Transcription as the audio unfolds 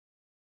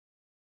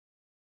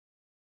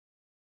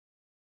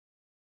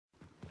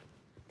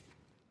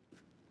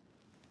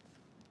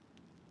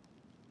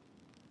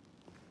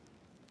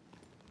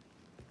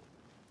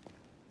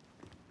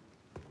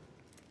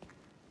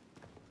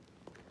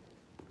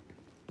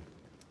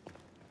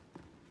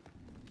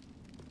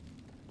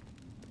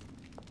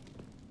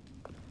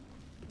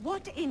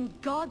What in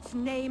God's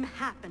name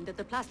happened at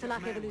the Place de la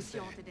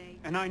Révolution today?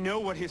 And I know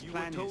what his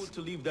plan is. You were told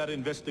to leave that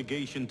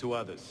investigation to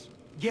others.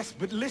 Yes,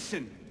 but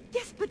listen.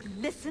 Yes, but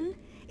listen.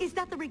 Is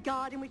that the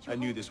regard in which you... I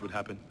knew this would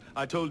happen.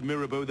 I told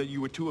Mirabeau that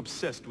you were too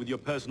obsessed with your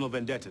personal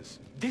vendettas.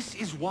 This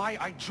is why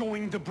I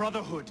joined the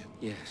Brotherhood.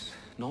 Yes,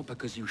 not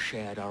because you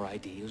shared our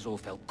ideas or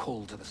felt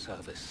called to the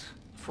service.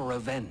 For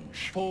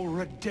revenge. For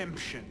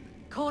redemption.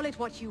 Call it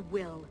what you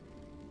will.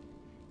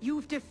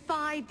 You've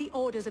defied the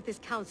orders of this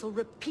council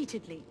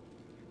repeatedly,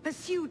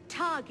 pursued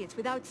targets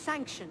without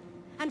sanction,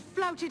 and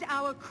flouted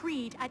our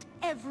creed at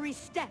every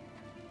step.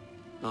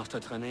 Master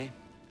Trenet?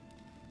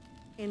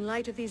 In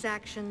light of these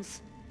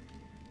actions,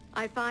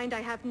 I find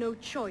I have no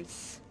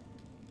choice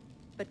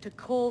but to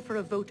call for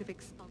a vote of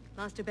expulsion.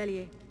 Master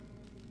Bellier.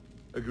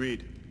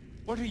 Agreed.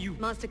 What are you...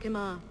 Master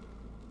Kimar.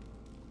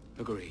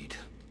 Agreed.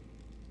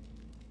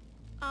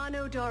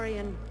 Arno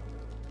Dorian,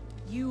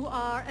 you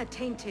are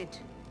attainted.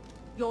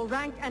 Your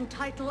rank and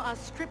title are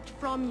stripped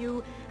from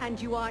you, and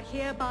you are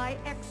hereby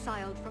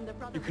exiled from the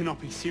Brotherhood. You cannot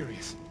be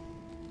serious.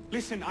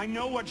 Listen, I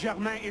know what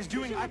Germain is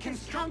doing. I can...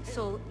 This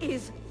council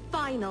is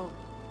final.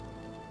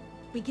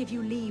 We give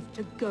you leave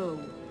to go.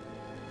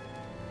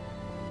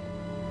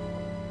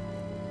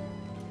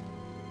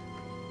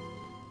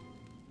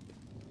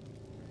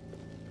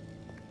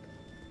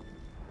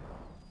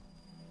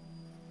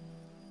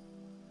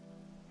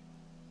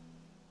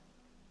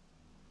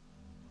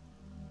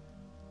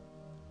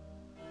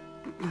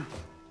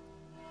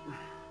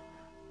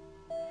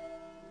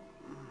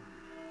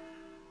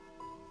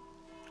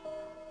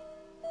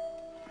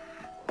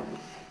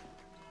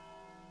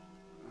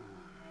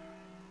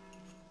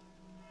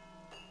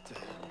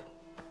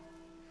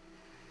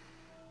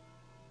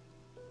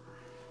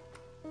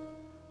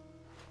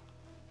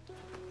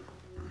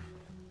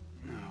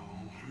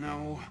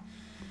 No.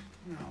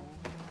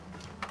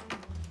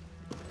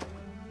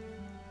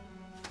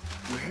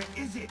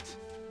 Where is it?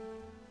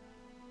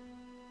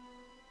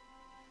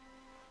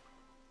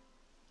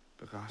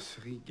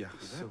 Brasserie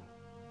Garceau.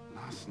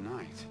 Last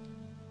night.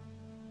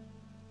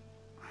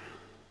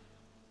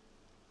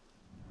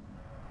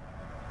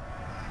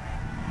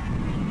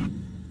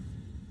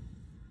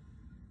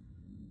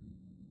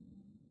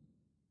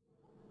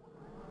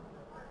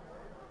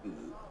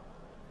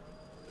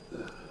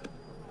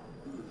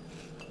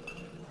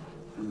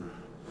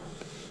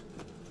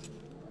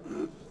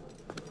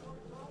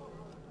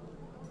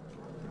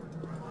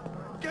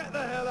 Get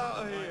the hell out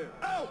of here!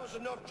 Out! That was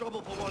enough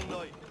trouble for one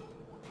night.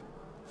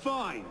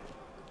 Fine.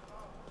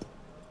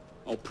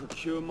 I'll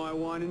procure my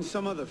wine in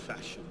some other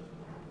fashion.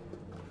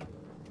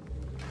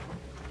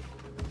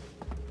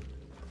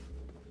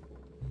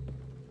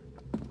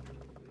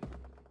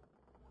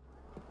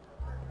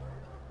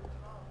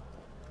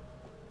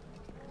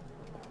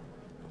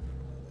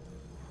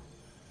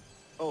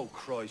 Oh,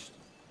 Christ.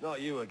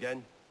 Not you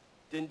again.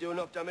 Didn't do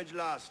enough damage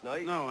last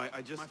night. No,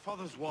 I just... My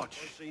father's watch.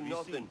 I see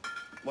nothing.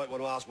 Might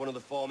want to ask one of the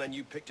four men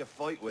you picked a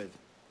fight with.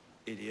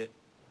 Idiot.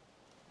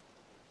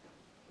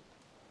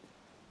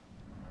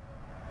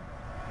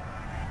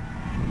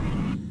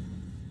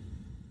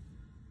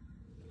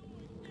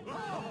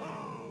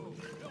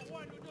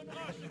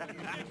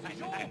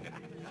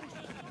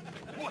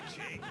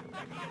 Watching!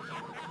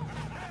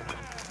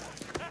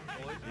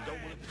 You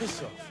don't want to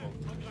piss off.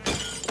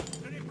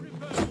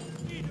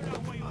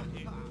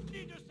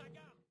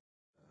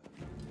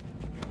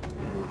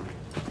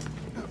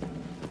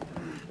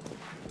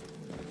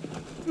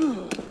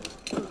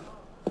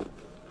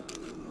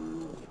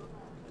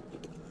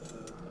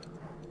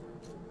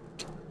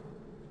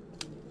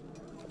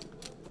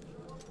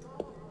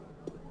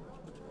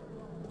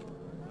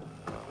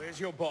 Where's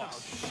your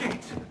boss? Oh,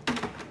 shit!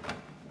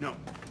 No.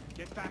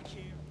 Get back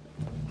here.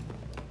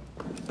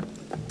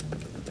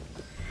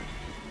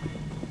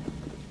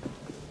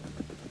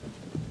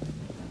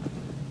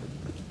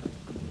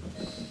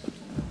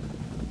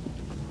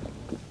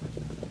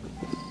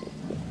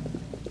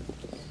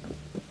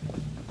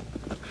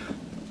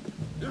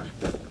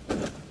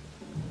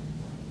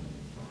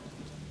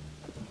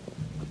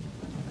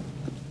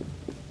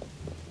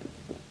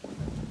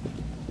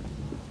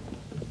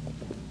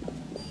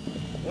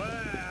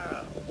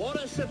 Well,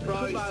 what a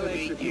surprise to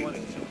meet you.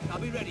 I'll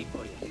be ready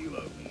for you. You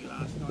owed me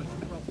last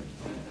night's profit.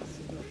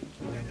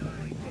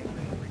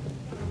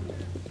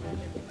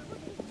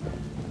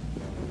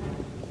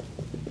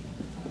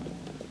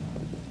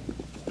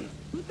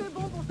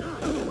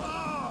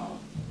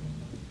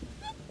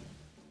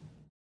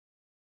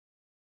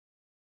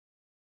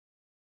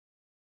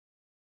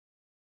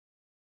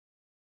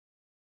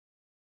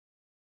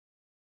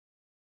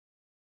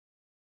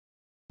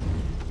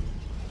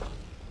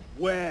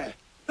 Where?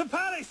 The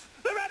palace!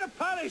 They're at the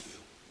palace!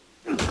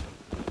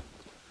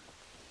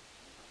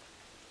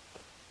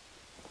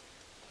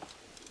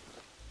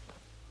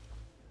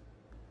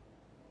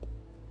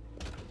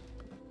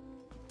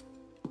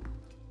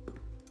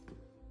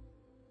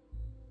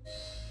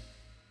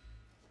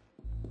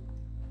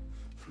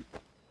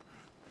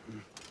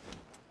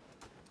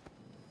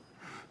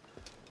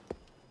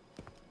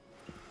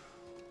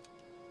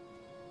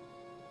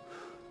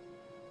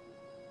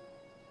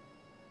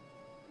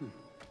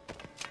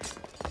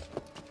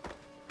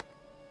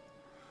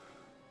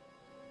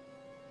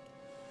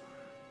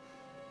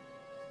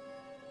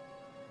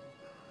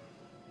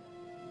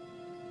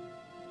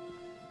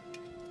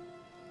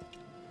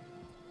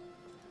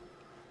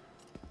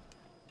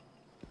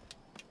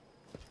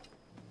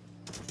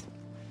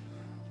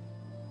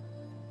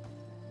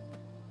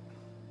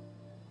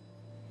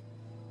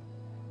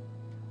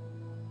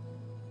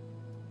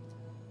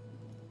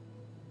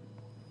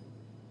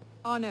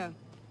 Arno.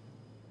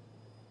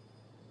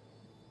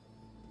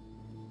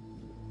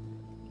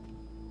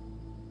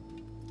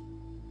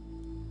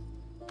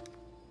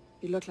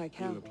 You look like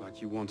hell. You look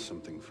like you want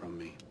something from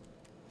me.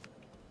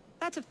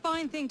 That's a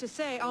fine thing to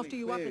say after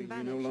you up and You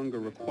vanished. no longer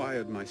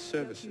required my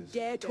services. You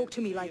dare talk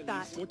to me like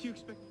that. What do you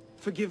expect?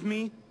 Forgive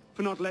me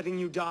for not letting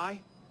you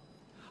die?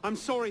 I'm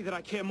sorry that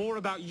I care more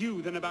about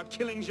you than about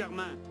killing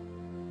Germain.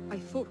 I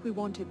thought we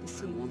wanted the What I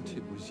scene.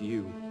 wanted was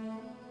you.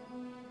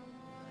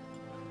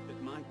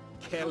 That my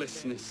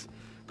carelessness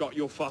got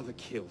your father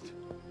killed.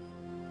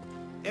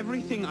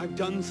 Everything I've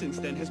done since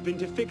then has been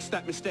to fix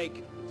that mistake,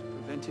 to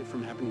prevent it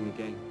from happening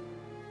again.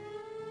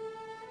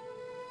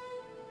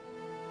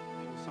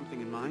 There was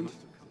something in mind?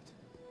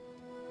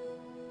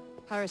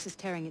 Paris is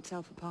tearing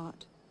itself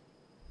apart.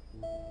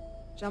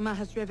 Germain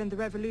has driven the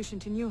revolution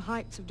to new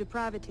heights of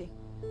depravity.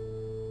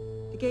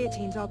 The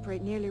guillotines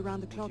operate nearly around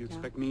the What clock do you now.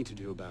 expect me to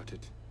do about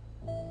it?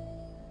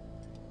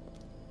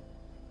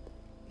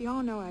 The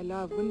Arno I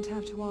love wouldn't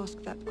have to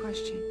ask that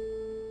question.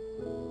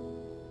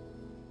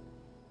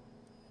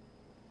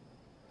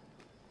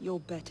 You're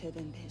better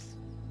than this.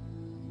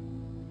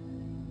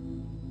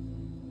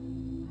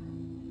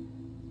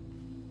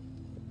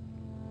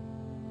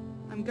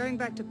 I'm going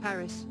back to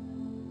Paris.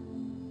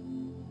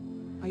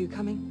 Are you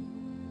coming?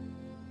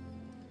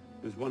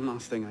 There's one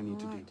last thing I need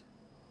to do. Alright.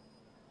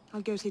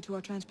 I'll go see to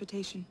our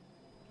transportation.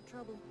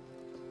 Trouble.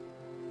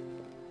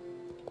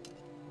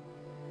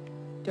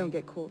 Don't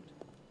get caught.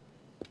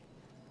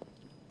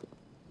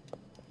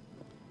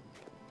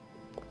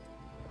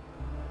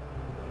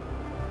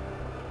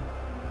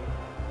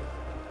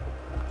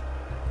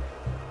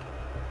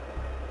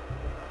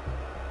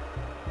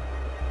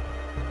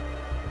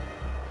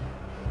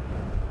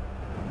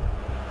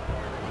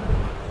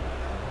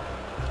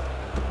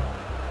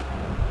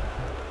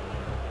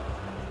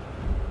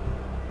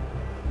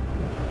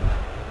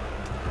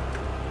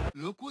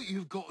 Look what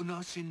you've gotten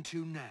us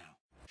into now.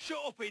 Shut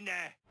up in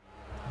there!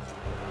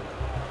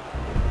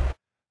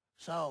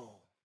 So,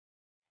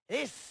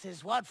 this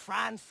is what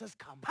France has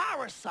come.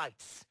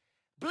 Parasites!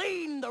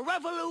 Bleeding the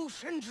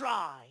revolution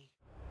dry!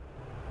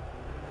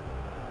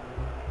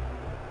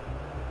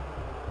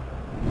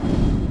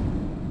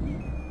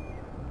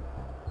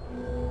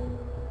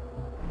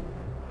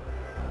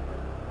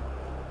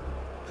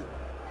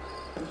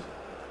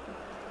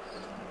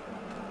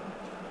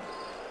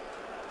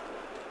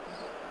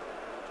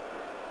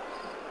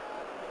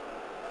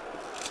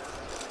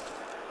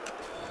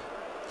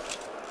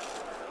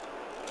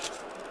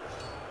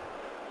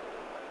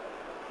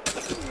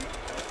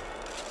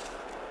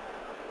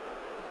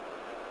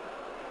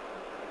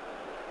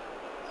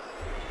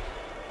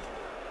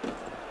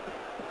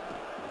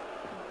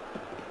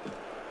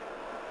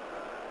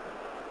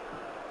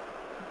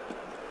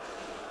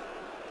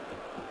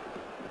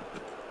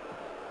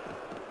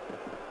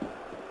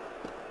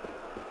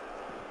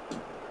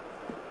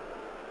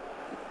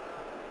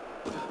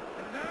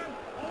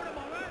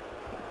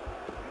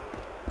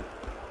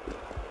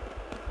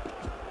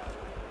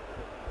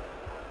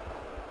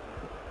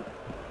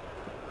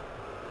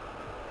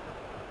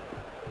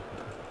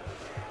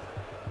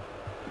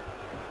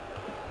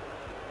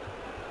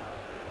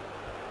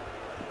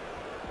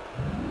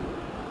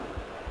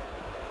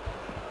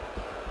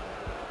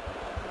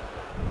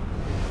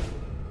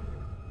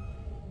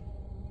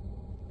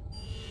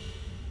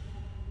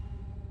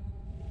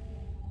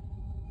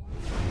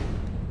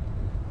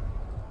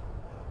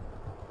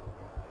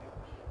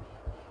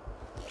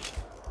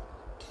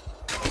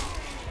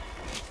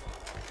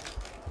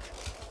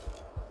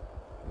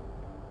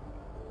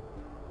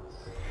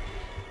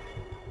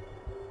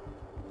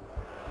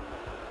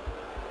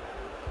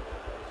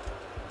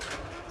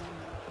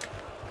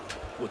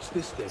 What's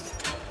this then?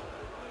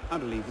 I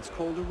believe it's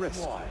called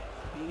arrest. Why?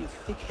 Being a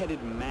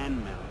thick-headed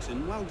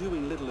man-mountain while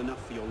doing little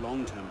enough for your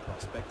long-term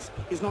prospects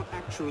is not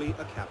actually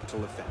a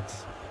capital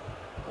offense.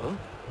 Huh?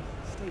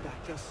 Stay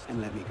back just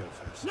and let me go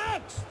first.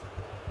 Next!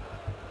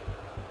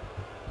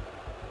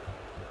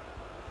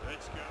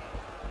 Let's go.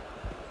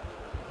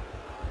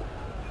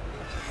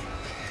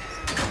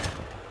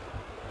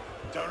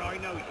 Don't I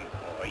know you,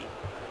 boy?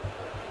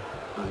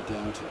 I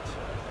doubt it.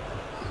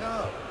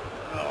 No.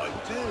 No, I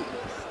do.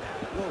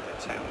 You're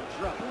the town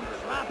drunk.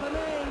 Trap him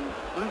in!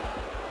 What?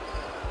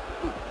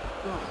 Oh,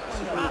 God.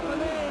 Trap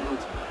him in!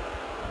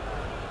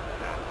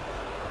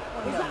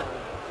 Is that...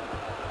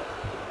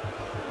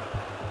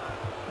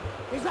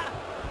 Is that...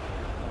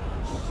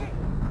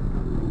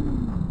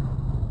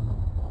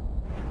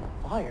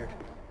 Fired?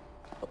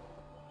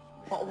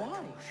 But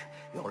why?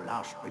 Your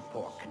last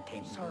report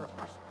contained... Sir,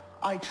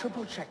 I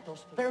triple-checked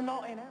those. They're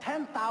not in it.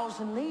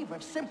 10,000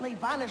 livres simply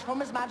vanished from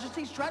His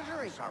Majesty's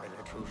treasury. Sorry,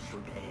 Latouche,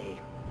 today.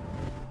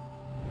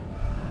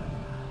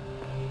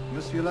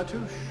 Monsieur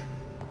Latouche,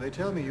 they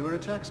tell me you are a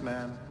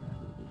taxman.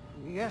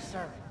 Yes,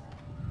 sir.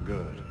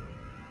 Good.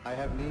 I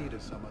have need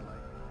of someone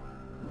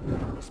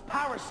like It's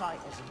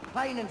parasitism,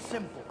 plain and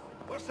simple.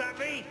 What's that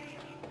mean?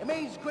 It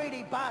means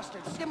greedy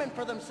bastards skimming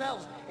for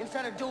themselves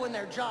instead of doing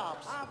their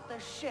jobs. Half the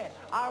shit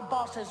our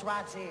boss's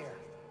rats here.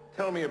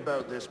 Tell me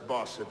about this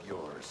boss of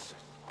yours.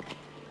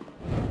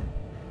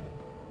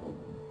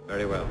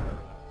 Very well.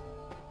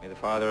 May the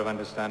Father of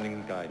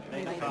Understanding guide you.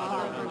 May the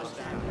Father of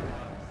Understanding.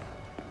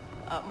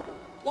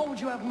 What would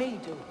you have me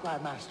do,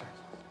 Grand Master?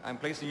 I'm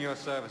placing your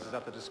services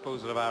at the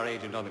disposal of our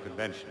agent on the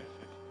convention.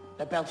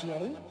 The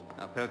Peltier?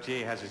 Now,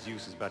 Peltier has his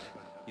uses, but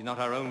he's not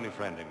our only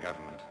friend in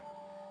government.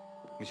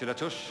 Monsieur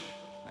Latouche,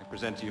 I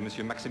present to you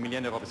Monsieur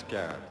Maximilien de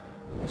Robespierre.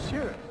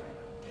 Monsieur,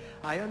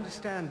 I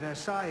understand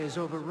Versailles is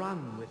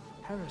overrun with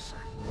parasites.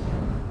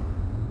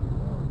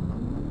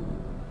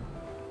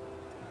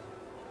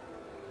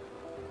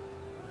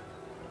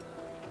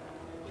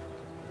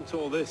 What's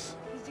all this?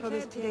 Well,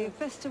 there's today a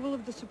festival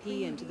of the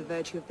Supreme to the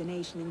virtue of the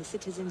nation and the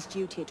citizens'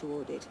 duty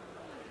toward it.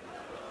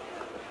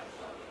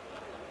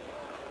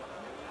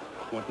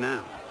 What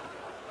now?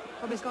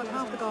 Rob's got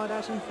half the guard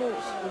out in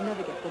force. We'll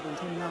never get within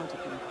 10 yards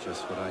of him.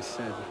 Just what I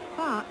said.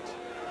 But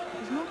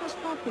he's not as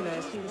popular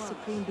as the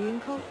Supreme being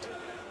cult.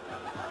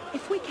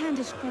 If we can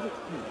discredit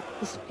him,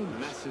 he's finished.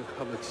 Massive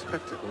public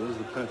spectacle is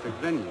the perfect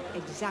venue.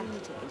 Exactly,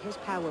 and his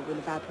power will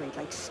evaporate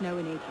like snow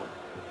in April.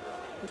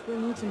 But we'll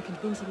need some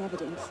convincing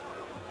evidence.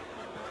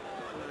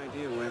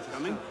 Idea where it's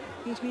coming?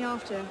 Meet me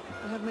after.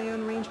 I have my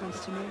own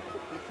arrangements to make.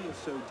 50 or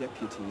so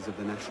deputies of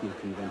the National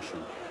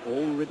Convention,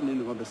 all written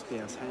in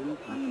Robespierre's hand.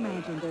 I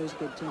imagine those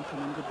good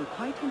gentlemen would be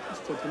quite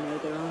interested to know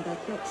they're on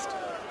that list.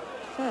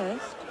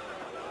 First,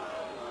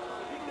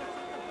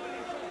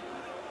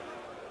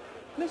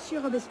 Monsieur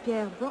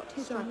Robespierre brought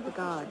his own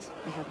guards.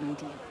 I have an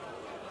idea.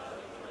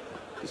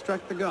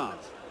 Distract the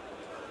guards.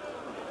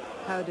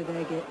 How did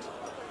I get?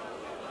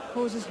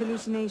 Causes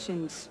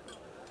hallucinations.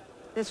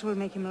 This will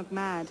make him look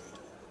mad.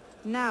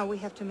 Now we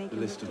have to make a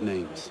list of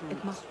names.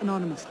 It must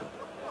anonymously.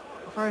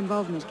 If our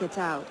involvement gets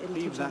out, it'll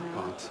leave that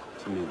part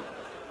to me.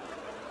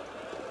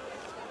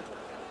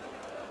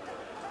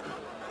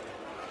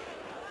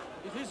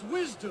 It is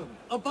wisdom,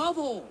 above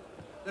all,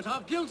 that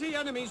our guilty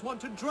enemies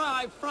want to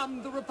drive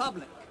from the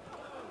Republic.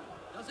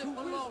 Does it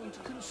belong to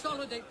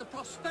consolidate the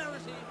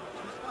prosperity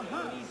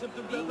of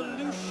the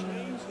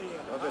revolution?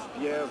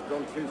 Robespierre's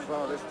gone too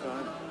far this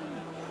time.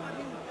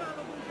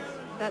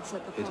 That's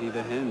at the Pity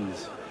the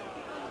hens.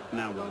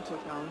 Now what?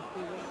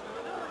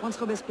 Once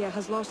Robespierre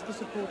has lost the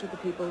support of the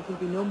people, he'll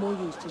be no more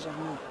use to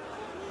Germain.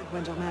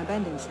 When Germain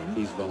abandons him...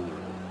 He's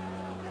vulnerable.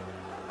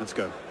 Let's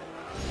go.